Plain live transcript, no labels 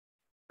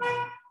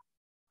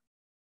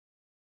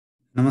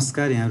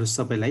नमस्कार यहाँहरु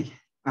सबैलाई।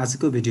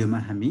 आजको भिडियोमा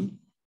हामी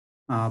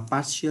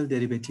पार्शियल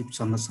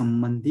डेरिभेटिभसँग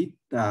सम्बन्धित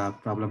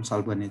प्रब्लम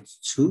सल्भ गर्ने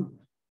छु।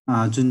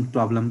 जुन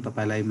प्रब्लम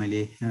तपाईलाई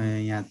मैले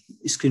यहाँ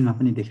स्क्रिनमा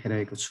पनि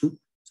देखाइरहेको छु।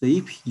 So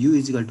if u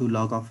 =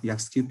 log of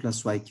x cube plus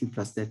y cube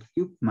plus z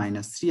cube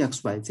minus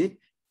 3x+y+z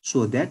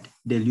so that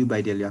del u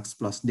by del x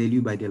plus del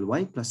u by del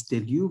y plus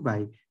del u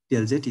by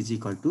del z is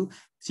equal to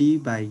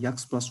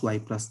 3/x plus y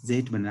plus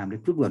z भनेर हामीले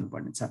prove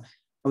गर्नुपर्ने छ।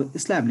 अब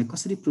यसलाई हामीले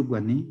कसरी prove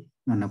गर्ने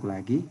भन्नको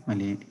लागि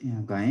मैले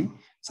यहाँ गए।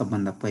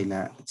 सबभन्दा पहिला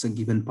चाहिँ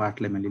गिवन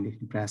पार्टलाई मैले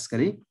लेख्ने प्रयास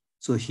गरे।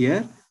 सो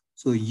हियर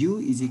u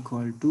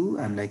 =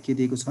 हामीलाई के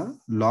दिएको छ,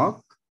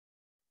 log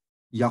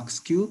x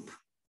cube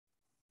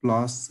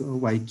plus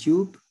y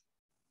cube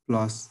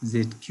plus z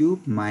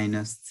cube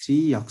minus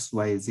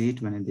 3xyz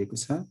भनेर दिएको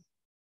छ।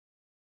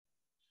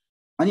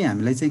 अनि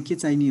हामीलाई चाहिँ के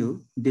चाहिने हो,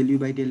 del u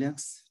by del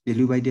x,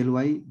 del u by del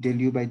y, del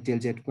u by del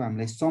z को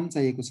हामीलाई सम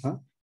चाहिएको छ।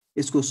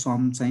 यसको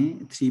सम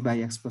चाहिँ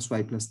 3/x plus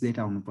y plus z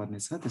आउनु पर्ने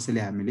छ।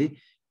 त्यसैले हामीले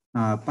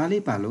पालै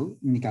पालो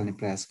निकाल्ने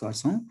प्रयास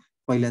गर्छौं।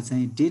 पहिला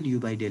चाहिँ del u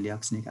by del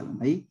x निकालौं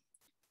है।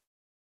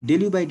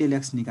 del u by del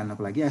x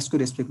निकाल्नको लागि यसको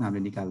रेस्पेक्टमा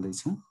हामीले निकाल्दै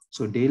छौं।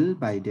 So del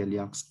by del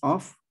x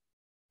of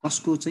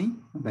कसको चाहिँ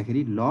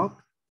भन्दाखेरि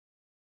log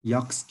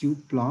x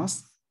cube plus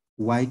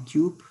y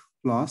cube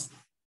plus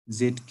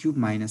z cube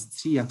minus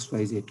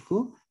 3xyz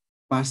को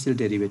partial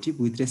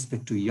derivative with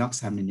respect to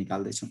x हामीले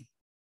निकाल्दै छौं।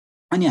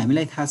 अनि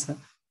हामीलाई थाहा छ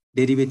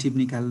डेरिभेटिभ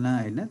निकाल्न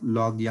हैन,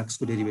 log x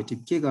को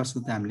डेरिभेटिभ के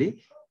गर्छौं त हामीले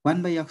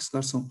 1/x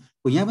गर्छौं।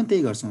 हो यहाँ पनि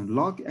त्यही गर्छौं।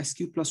 log x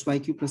cube plus y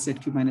cube plus z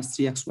cube minus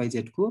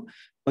 3xyz को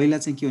पहिला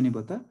चाहिँ के हुने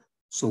भयो त,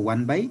 so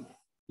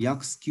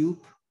 1/x cube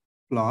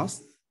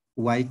plus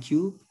y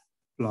cube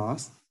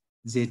plus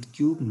z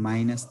cube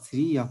minus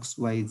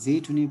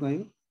 3xyz हुने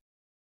भयो।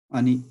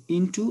 अनि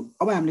इन्टु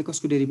अब हामीले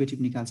कसको डेरिभेटिभ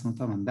निकाल्छौं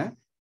त भन्दा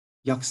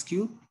x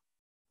cube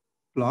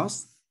plus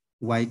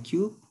y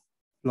cube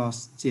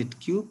plus z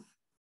cube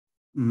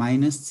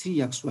minus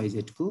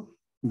 3xyz को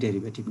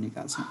डेरिभेटिभ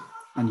निकाल्छौं।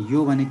 अनि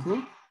यो भनेको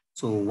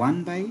so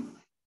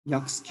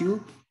 1/x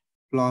cube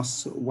plus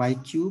y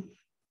cube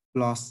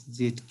plus z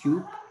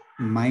cube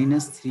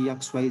minus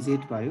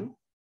 3xyz भयो।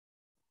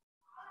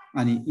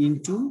 अनि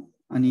इन्टु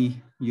अनि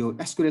यो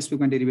s को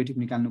रेस्पेक्टमा डेरिभेटिभ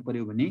निकाल्नु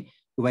पर्यो भने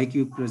y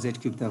cube plus z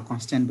cube त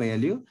कन्स्ट्यान्ट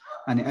भइहाल्यो।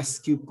 अनि s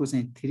cube को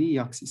चाहिँ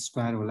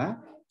 3x² होला।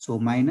 सो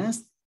माइनस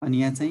अनि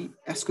यहाँ चाहिँ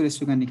s को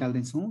रेस्पेक्टमा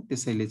निकाल्दै छौं,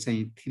 त्यसैले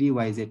चाहिँ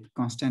 3yz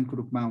कन्स्ट्यान्टको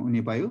रूपमा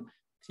हुने भयो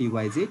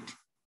 3yz।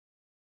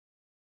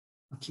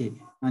 ओके,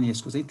 अनि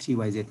यसको चाहिँ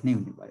 3yz नै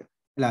हुने भयो।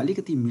 यसलाई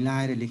अलिकति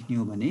मिलाएर लेख्ने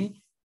हो भने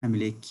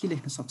हामीले के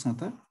लेख्न सक्छौं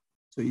त,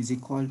 so is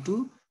equal to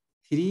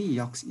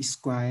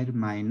 3x²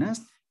 minus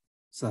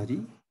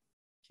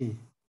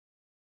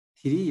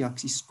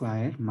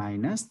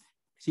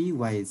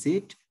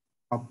 3yz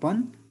upon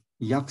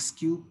x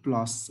cube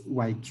plus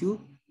y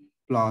cube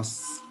plus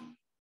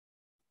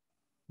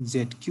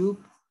z cube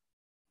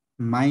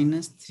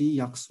minus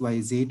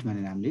 3xyz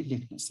भनेर हामीले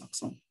लेख्न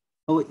सक्छौं।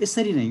 अब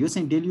यसरी नै यो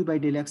चाहिँ del u by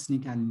del x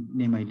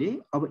निकाल्ने मैले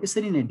अब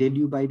यसरी नै del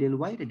u by del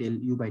y र del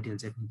u by del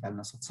z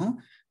निकाल्न सक्छौं।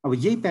 अब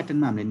यही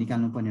प्याटर्नमा हामीले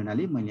निकाल्नु पर्ने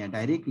हुनाले मैले यहाँ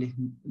direct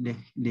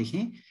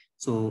लेखेँ।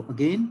 So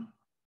again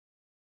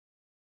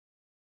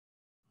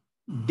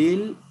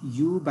del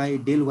u by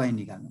del y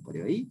निकाल्नु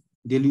पर्यो है।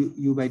 del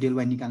u by del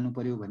y निकाल्नु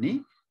पर्यो भने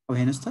अब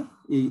हेर्नुस् त,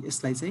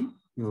 यसलाई चाहिँ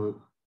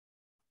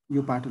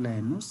यो पार्टलाई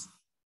हेर्नुस्,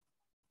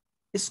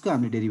 यसको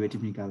हामीले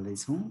डेरिभेटिभ निकाल्दै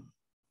छौं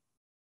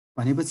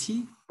भनेपछि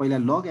पहिला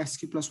log x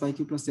cube plus y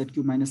cube plus z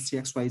cube minus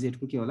 3xyz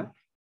को के होला,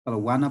 तल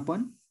 1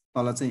 अपन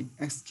तल चाहिँ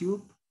x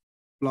cube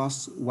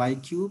plus y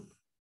cube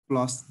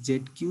plus z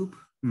cube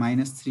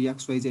minus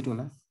 3xyz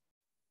होला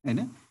हैन।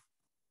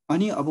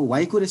 अनि अब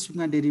y को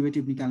रेस्पेक्टमा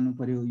डेरिभेटिभ निकाल्नु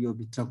पर्यो यो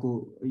भित्रको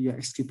यो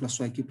x cube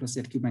plus y cube plus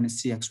z cube minus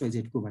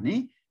 3xyz को भने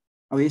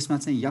अब यसमा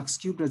चाहिँ x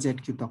cube र z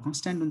cube त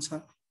कन्स्ट्यान्ट हुन्छ।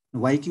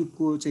 y cube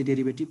को चाहिँ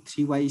डेरिभेटिभ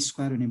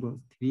 3y² हुने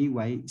भयो,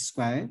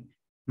 3y²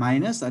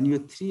 माइनस अनि यो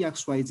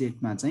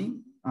 3xyz मा चाहिँ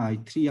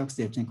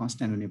 3xz चाहिँ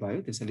कन्स्ट्यान्ट हुने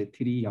भयो, त्यसैले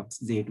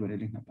 3xz भनेर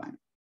लेख्न पायौं।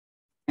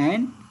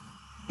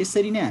 एन्ड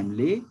यसरी नै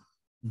हामीले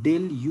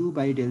del u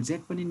by del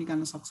z पनि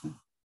निकाल्न सक्छौं।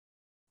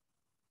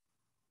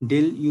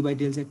 del u by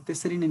del z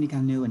त्यसरी नै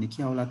निकाल्ने हो भने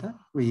के होला त,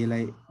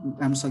 यसलाई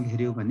राम्रोसँग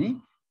हेर्यो भने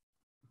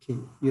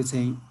यो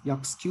चाहिँ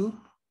x cube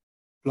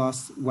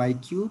plus y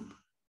cube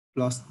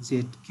plus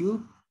z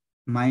cube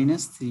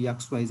minus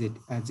 3xyz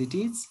as it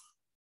is।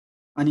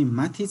 अनि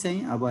माथि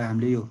चाहिँ अब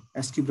हामीले यो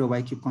s cube र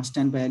y cube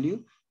कन्स्ट्यान्ट भइहाल्यो।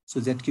 सो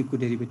z cube को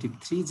डेरिभेटिभ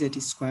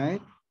 3z²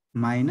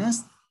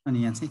 माइनस अनि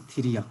यहाँ चाहिँ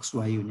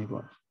 3xy हुने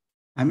भयो।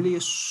 हामीले यो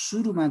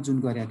सुरुमा जुन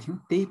गरेका थियौं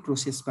त्यही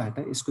प्रोसेसबाट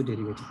यसको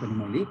डेरिभेटिभ पनि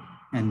मैले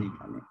यहाँ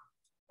निकालेँ।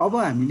 अब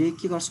हामीले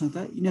के गर्छौं त,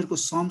 यिनीहरुको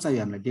सम चाहियो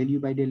हामीलाई, del u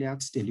by del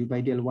x, del u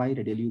by del y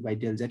र del u by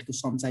del z को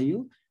सम चाहियो।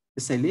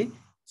 त्यसैले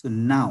सो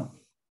नाउ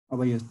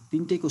अब यो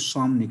तीनटैको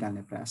सम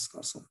निकाल्ने प्रयास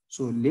गर्छौं।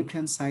 सो लेफ्ट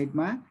ह्यान्ड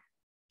साइडमा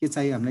के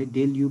चाहियो हामीलाई,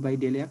 del u by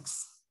del x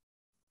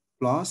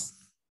plus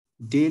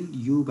del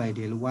u by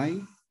del y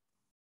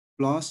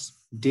plus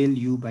del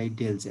u by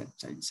del z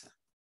चाहिन्छ।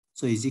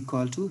 सो इज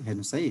इक्वल टु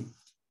हेर्नुस् है,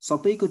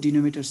 सबैको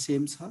डिनोमिनेटर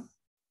सेम छ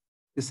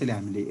त्यसैले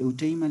हामीले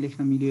एउटैमा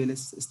लेख्न मिल्यो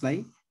यसलाई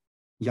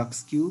x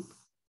cube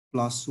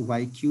plus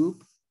y cube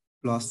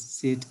plus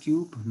z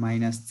cube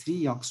minus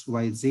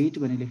 3xyz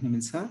भनेर लेख्न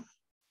मिल्छ।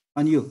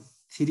 अनि यो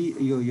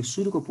 3 यो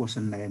सुरुको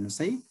पोर्सनलाई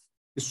हेर्नुस् है,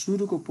 यो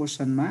सुरुको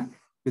पोर्सनमा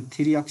यो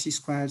 3x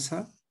स्क्वायर छ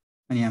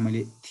अनि यहाँ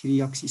मैले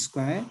 3x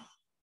स्क्वायर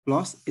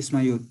प्लस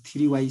यसमा यो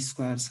 3y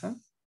स्क्वायर छ,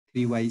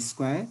 3y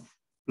square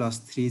plus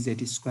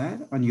 3z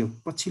square अनि यो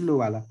पछिल्लो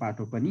वाला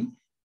पाटो पनि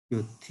यो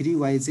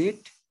 3yz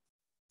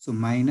so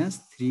minus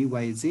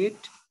 3yz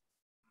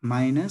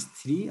minus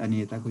 3 अनि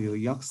यताको यो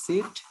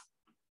xz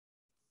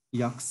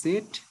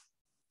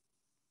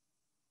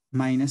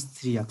माइनस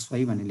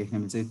 3xy भनेर लेख्न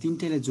मिल्छ। यो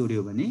तीनटैलाई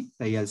जोड्यो भने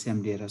र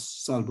एलसीएम लिएर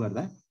सल्भ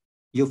गर्दा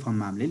यो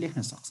फर्ममा हामीले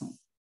लेख्न सक्छौं।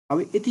 अब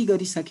यति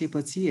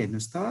गरिसकेपछि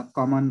हेर्नुस् त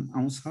कमन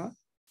आउँछ,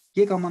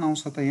 के कमन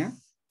आउँछ त यहाँ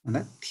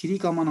भन्दा 3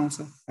 कमन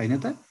आउँछ हैन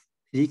त,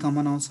 3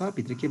 कमन आउँछ,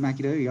 भित्र के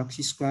बाँकी रह्यो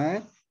x square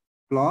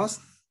plus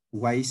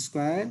y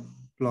square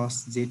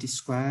plus z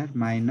square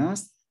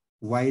minus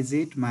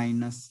yz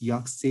minus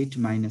xz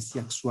minus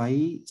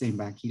xy चाहिँ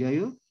बाँकी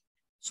रह्यो।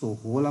 सो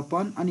होल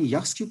अपन अनि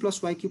x cube plus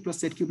y cube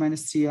plus z cube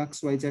minus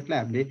 3xyz लाई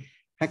हामीले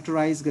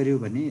फ्याक्टराइज गर्यो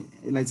भने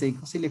यसलाई चाहिँ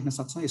कसरी लेख्न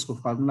सक्छौं, यसको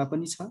फर्मुला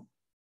पनि छ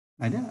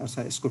हैन।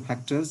 अर्थात् यसको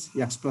factors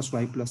x plus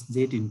y plus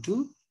z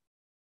into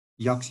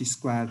x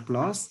square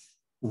plus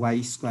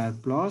y square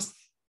plus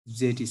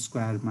z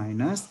square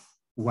minus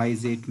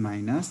yz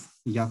minus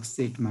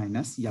xz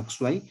minus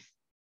xy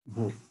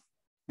हो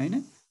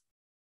हैन।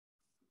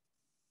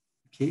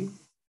 ओके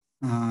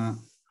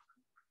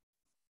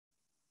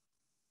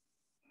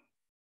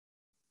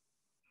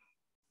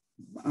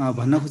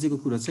भन्न खोजेको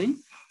कुरा चाहिँ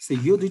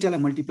यो दुईटालाई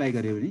मल्टिप्लाई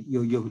गर्यो भने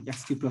यो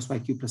x cube plus y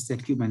cube plus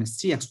z cube minus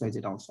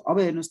 3xyz आउँछ। अब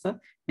हेर्नुस् त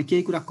यहाँ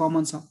केही कुरा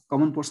कमन छ,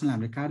 कमन पोर्सनलाई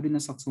हामीले काट्दिन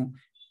सक्छौं।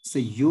 सो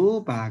यो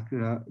भाग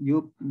र यो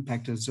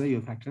फ्याक्टर्स र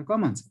यो फ्याक्टर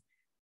कमन छ।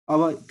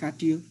 अब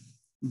काटियो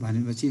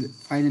भनेपछि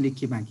फाइनली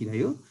के बाँकी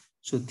रह्यो,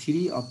 so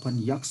 3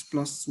 upon x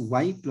plus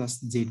y plus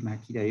z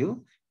बाँकी रह्यो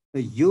र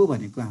यो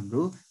भनेको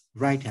हाम्रो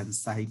राइट ह्यान्ड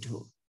साइड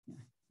हो।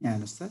 यहाँ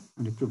हेर्नुस् त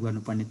हामीले प्रुभ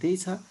गर्नुपर्ने त्यही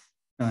छ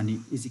र अनि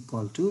is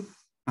equal to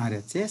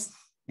RHS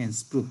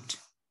hence proved.